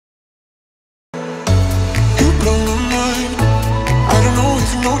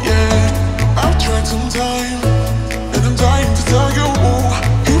know yet. I've tried some time, and I'm dying to tell you,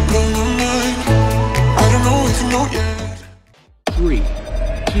 you blow my mind. I don't know if you know yet. 3,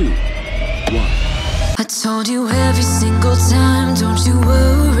 2, 1. I told you every single time, don't you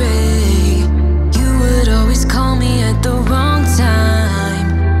worry. You would always call me at the wrong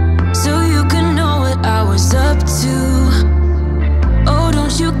time, so you can know what I was up to. Oh,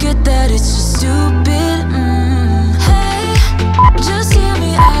 don't you get that it's just stupid? Hey, just hear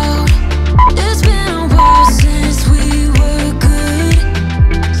me out. It's been a while since we were good,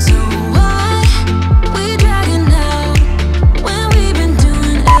 so why we dragging out when we've been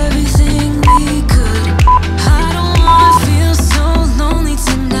doing everything we could? I don't wanna feel so lonely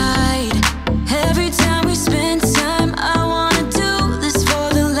tonight. Every time we spend time, I wanna do this for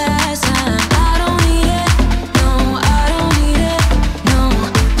the last time. I don't need it, no, I don't need it, no.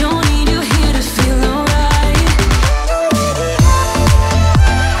 Don't need you here to feel alright.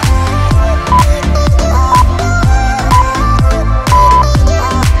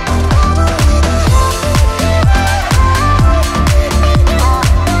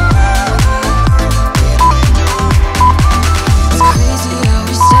 It's crazy how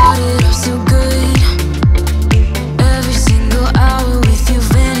we started off so good. Every single hour with you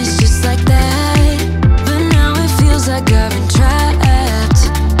vanished just like that. But now it feels like I've been trapped,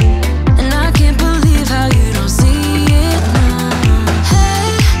 and I can't believe how you don't see it. Hey,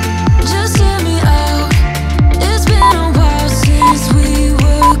 just hear me out. It's been a while since we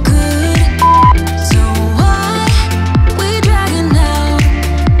were good, so why we dragging out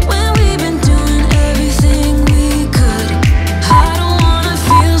when we've been doing everything we could? I don't wanna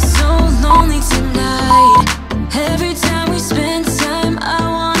feel so lonely tonight. Every time we spend time, I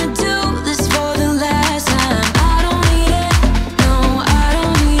wanna do this for the last time. I don't need it, no, I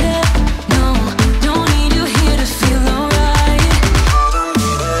don't need it, no. Don't need you here to feel alright.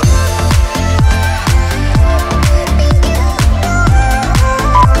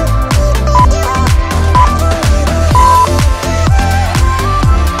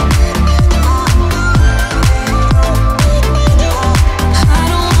 I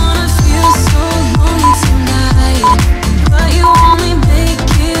don't wanna feel so lonely tonight, but you only make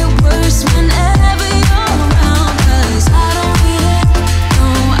it worse whenever you're around. 'Cause I don't need it, no,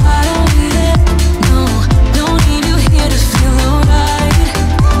 I don't need it, no. Don't need you here to feel alright.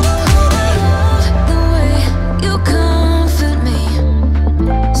 I love the way you comfort me,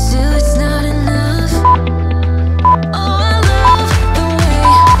 still it's not enough. Oh, I love the way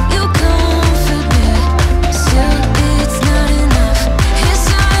you comfort me, still it's not enough. It's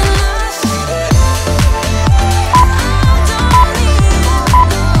not enough. I don't need it, no.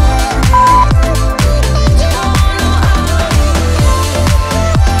 No, no, I don't need it. No,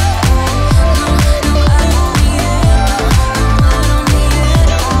 no, I don't need it. No, I don't need it.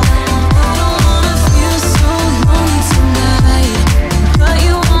 I don't wanna feel so lonely tonight, but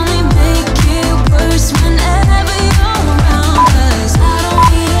you only make it worse whenever you're around. 'Cause I don't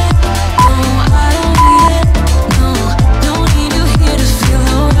need it, no, I don't need it, no. Don't need you here to feel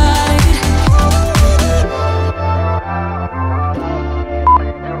alright.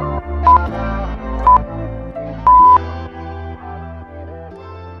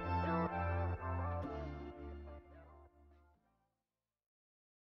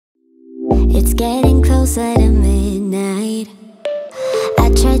 It's getting closer to midnight. I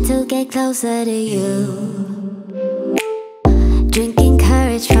try to get closer to you, drinking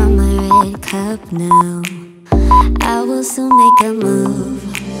courage from my red cup now. I will soon make a move.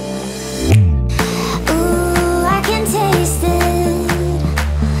 Ooh, I can taste it,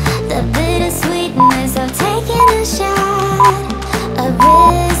 the bittersweetness of taking a shot, a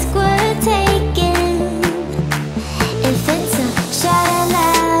risk worth taking. If it's a shot of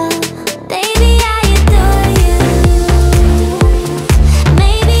love, baby, I adore you.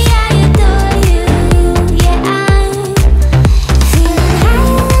 Maybe I adore you. Yeah, I'm feeling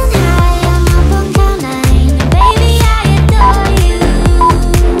higher and higher. I'm up on cloud nine. Baby, I adore you.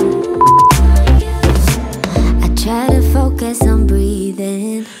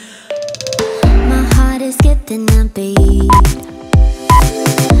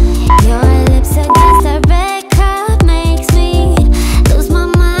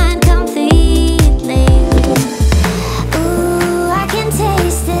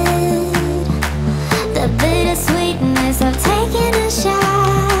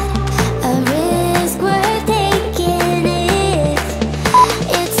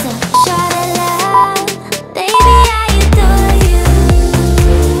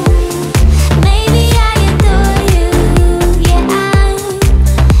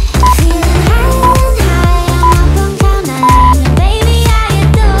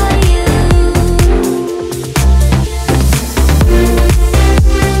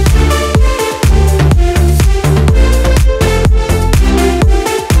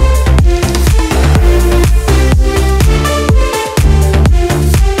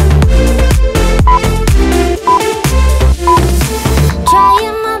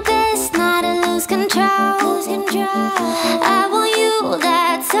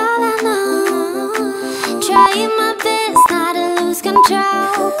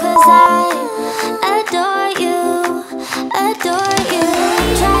 control, 'cause I adore you, adore you.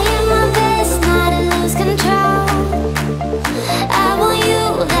 Trying my best not to lose control. I want you,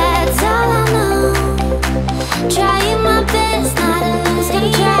 that's all I know. Trying my best not to lose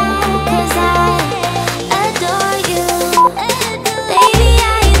control, 'cause I adore you. Baby,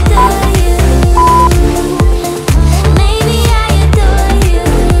 I adore you. Maybe I adore you.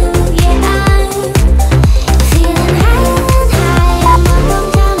 Yeah, I'm feeling high and high. I'm up on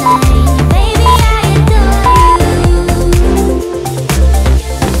cloud nine. Baby, I adore you.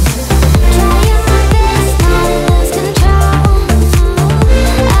 Trying my best not to lose control.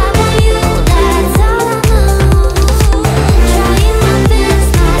 I want you, that's all I know. Trying my best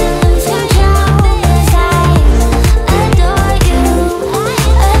not to lose control, 'cause I adore you,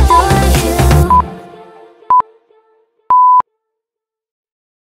 adore you.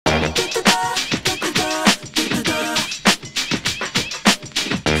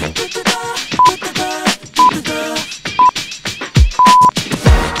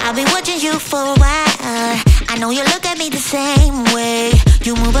 I've been watching you for a while. I know you look at me the same way.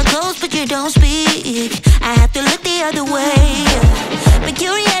 You move up close but you don't speak. I have to look the other way. But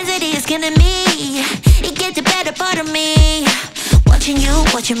curiosity is killing me. It gets the better part of me. Watching you,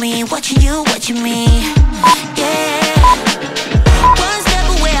 watching me, watching you, watching me. Yeah. One step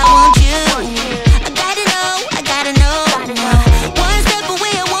away, I want you. I gotta know, I gotta know. One step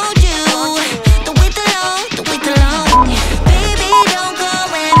away, I want you. Don't wait too long, don't wait too long. Baby, don't go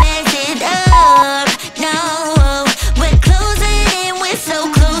and mess it up. No, we're closing in, we're so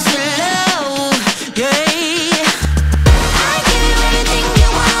close to love. Yeah. I give you everything you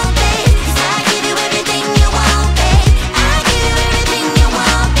want, babe. I give you everything you want, babe. I give you everything you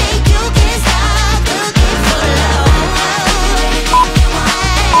want, babe. You can't stop looking for love.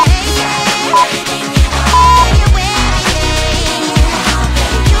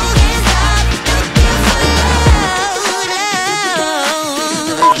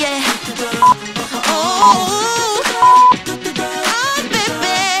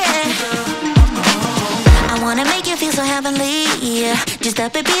 Just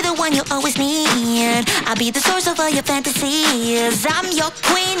up and be the one you always need. I'll be the source of all your fantasies. I'm your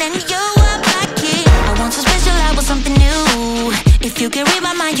queen and you are my king. I want some special, I want something new. If you can read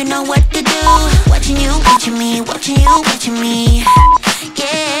my mind, you know what to do. Watching you, watching me, watching you, watching me.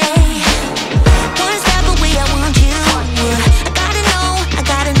 Yeah. One step away, I want you. I gotta know, I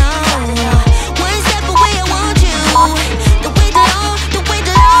gotta know. One step away, I want you. Don't wait too long, don't wait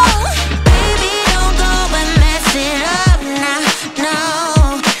too long. Baby, don't go and mess it up now. No,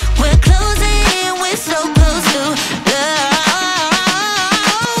 we're closing in, we're so close to love.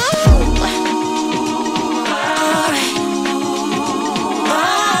 Alright.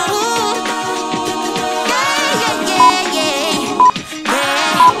 Yeah, yeah, yeah,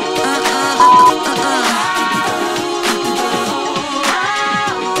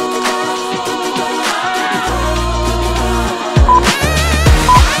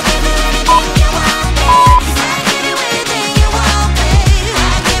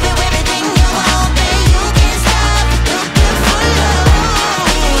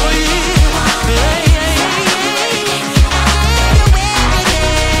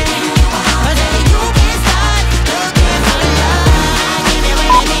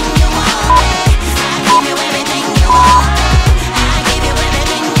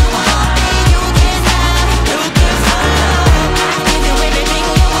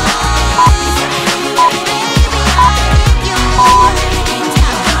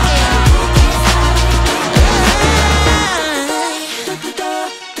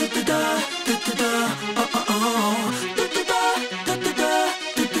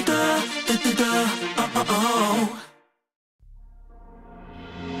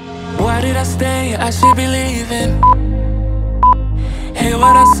 Why did I stay? I should be leaving. Hear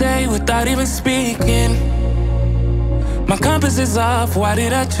what I say without even speaking. My compass is off, why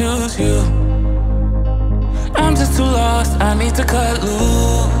did I choose you? I'm just too lost, I need to cut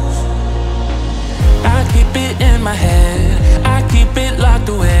loose. I keep it in my head, I keep it locked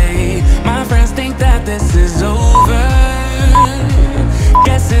away. My friends think that this is over.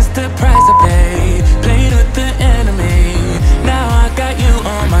 Guess it's the price I pay. Played with the enemy, now I got you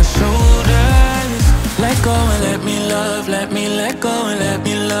on my shoulders. Let go and let me love, let me let go and let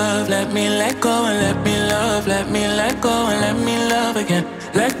me love. Let me let go and let me love, let me let go and let me love again.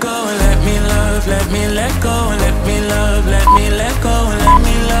 Let go and let me love, let me let go and let me love. Let me let go and let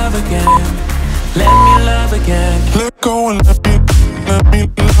me love again. Let me love again. Let go and let me love, let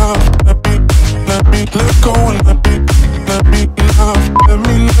me let go and let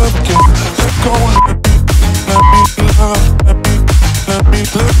me love again. Let go and let me love, let me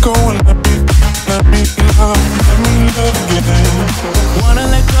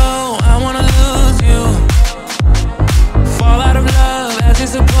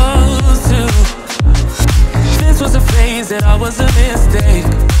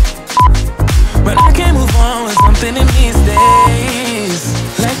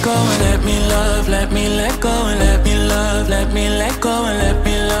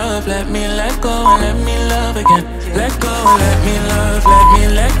love, let me let go and let me love again. Let go and let me love, let me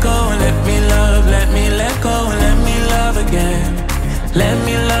let go and let me love, let me let go and let me love again. Let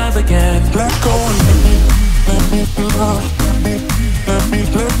me love again. Let go and let me love. Let me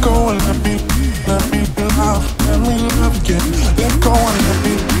let go and let me love. Let me love again. Let go and let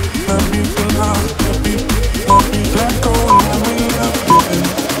me love. Let me let go and let me love again.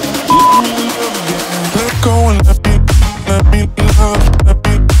 Let go and let me love.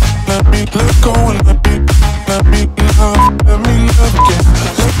 Let me let go and let me love. Let me love again.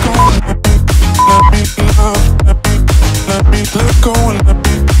 Let go and let me love. Let me let go and let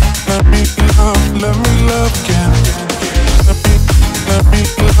me love. Let me love again. Let me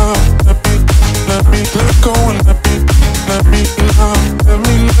love. Let me let go and let me love. Let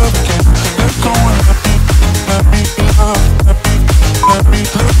me love again. Let go and let me love. Let me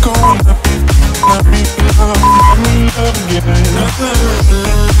let go and let me love.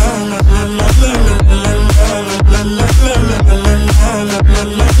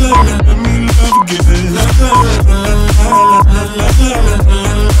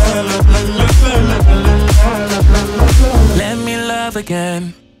 Let me love again. Let me love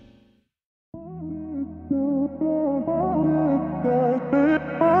again.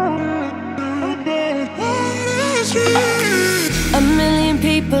 A million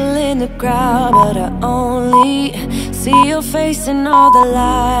people in the crowd, but I only see your face in all the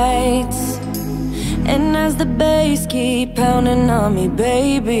lights. And as the bass keep pounding on me,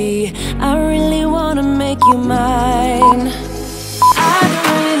 baby, I really wanna make you mine. I don't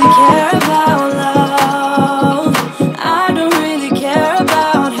really care about love. I don't really care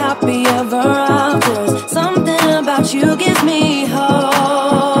about happy ever afters. Something about you gives me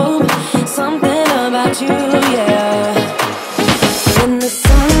hope. Something about you, yeah. When the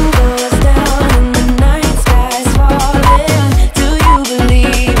sun goes down and the night sky's falling, do you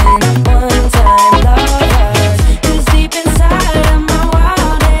believe in one-time lovers? 'Cause deep inside of my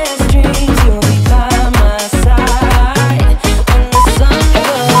wildest dreams, you'll be by my side. When the sun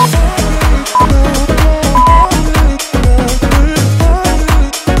goes down.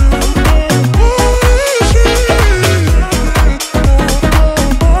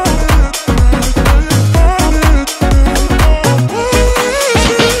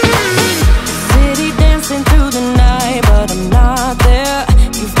 City dancing through the night, but I'm not there.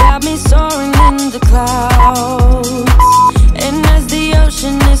 You've got me soaring in the clouds. And as the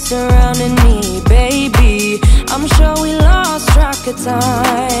ocean is surrounding me, baby, I'm sure we lost track of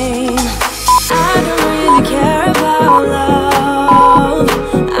time. I don't really care about love.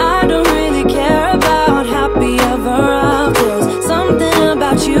 I don't really care about happy ever afters. Something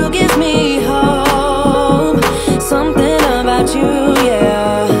about you gives me hope. Something about you,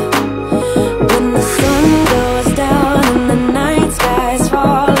 yeah. When the sun goes down and the night sky's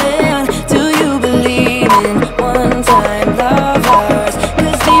falling, do you believe in one-time lovers?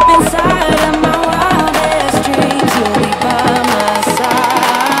 'Cause deep inside of my wildest dreams, you'll be by my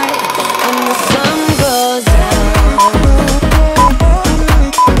side. When the sun goes down.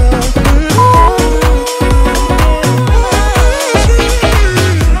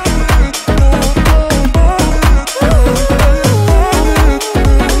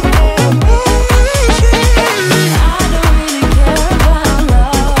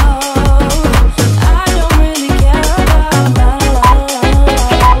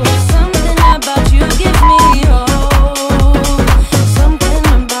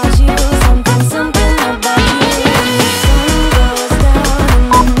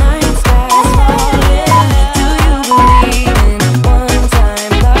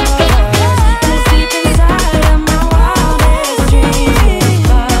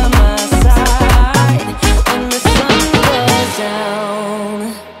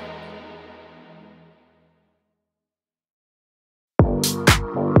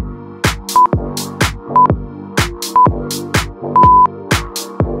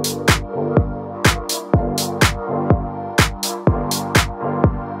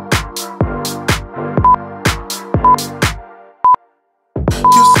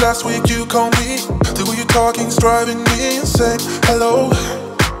 Last week you called me, the way you're talking's driving me insane. Hello.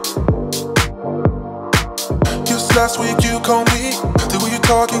 Just last week you called me, the way you're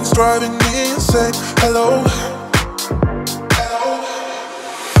talking's driving me insane. Hello.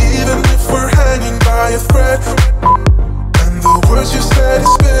 Even if we're hanging by a thread, and the words you said is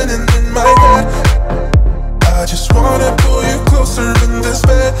spinning in my head, I just wanna pull you closer in this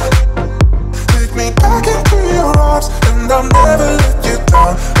bed. Take me back into your arms, and I'll never let you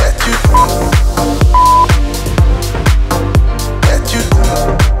down. Let you down. Let you down.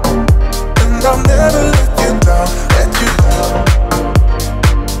 And I'll never let you down. Let you down.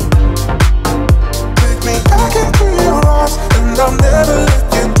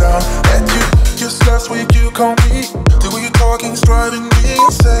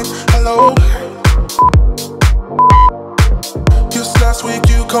 last week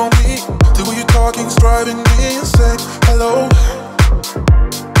you called me. The way you're talking's driving me insane. Hello.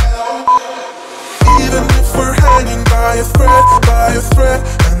 Even if we're hanging by a thread,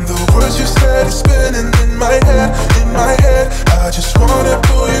 and the words you said is spinning in my head, I just wanna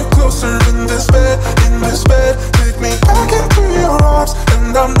pull you closer in this bed, take me back into your arms,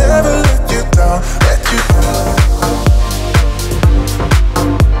 and I'll never let you down, let you down,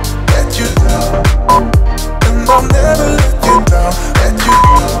 and I'll never let you down, let you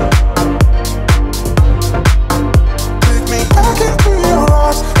down. Take me back into your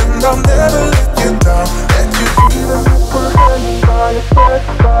arms, and I'll never let you down, let you down. Even if we're hanging by a thread,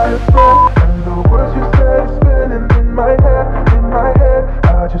 and the words you said is spinning in my head,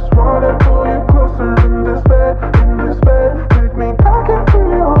 I just wanna pull you closer in this bed, take me back into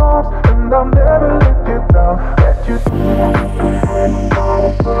your arms, and I'll never let you down, let you down.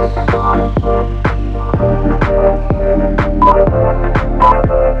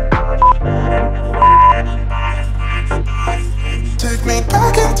 Take me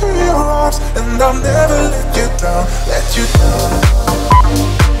back into your arms, and I'll never let you down, let you down,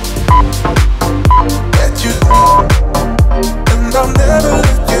 let you down, and I'll never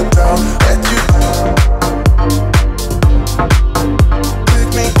let you down, let you down.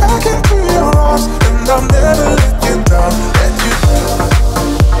 Take me back into your arms, and I'll never let you down, let you down,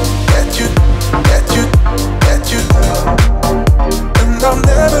 let you, let you, let you down, and I'll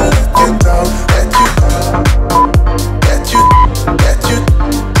never let you down, let you down.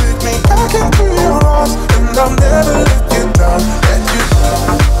 Take me back into your arms, and I'll never let you down, let you down.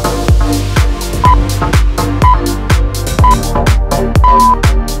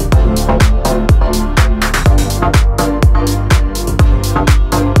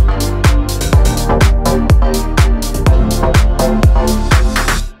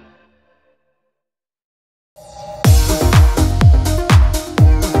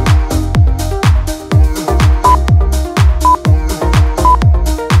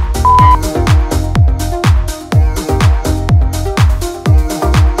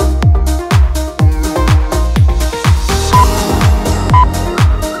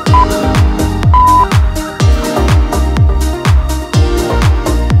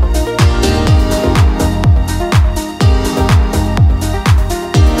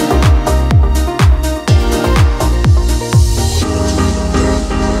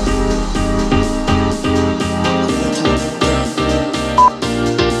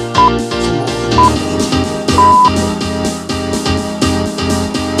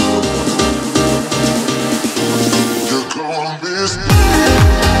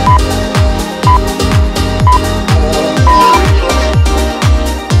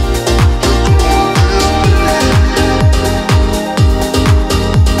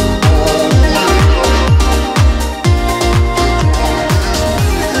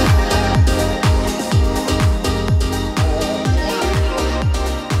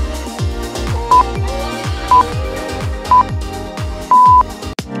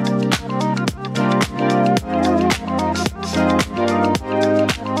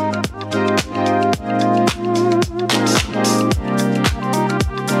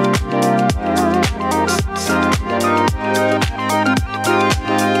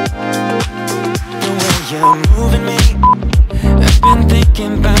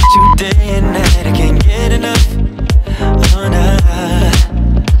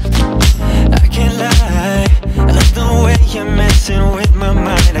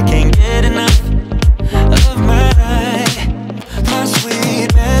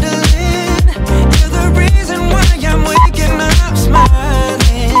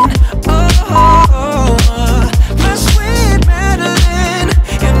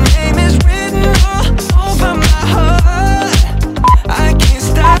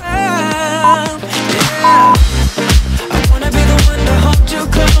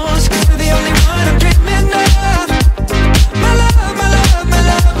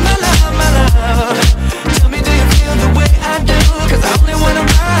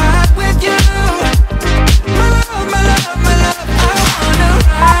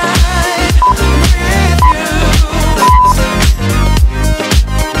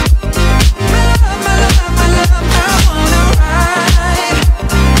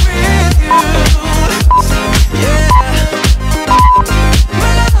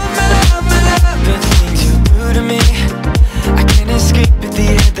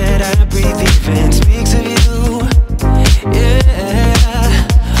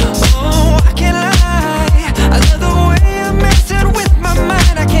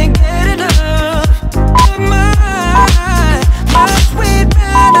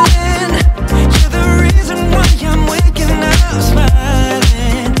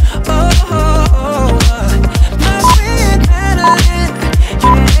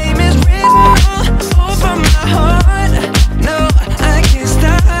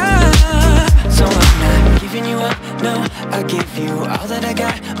 I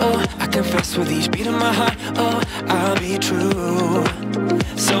got. Oh, I confess with each beat of my heart. Oh, I'll be true.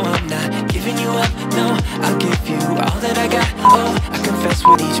 So I'm not giving you up, no, I'll give you all that I got. Oh, I confess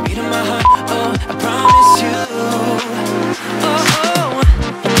with each beat of my heart. Oh, I promise you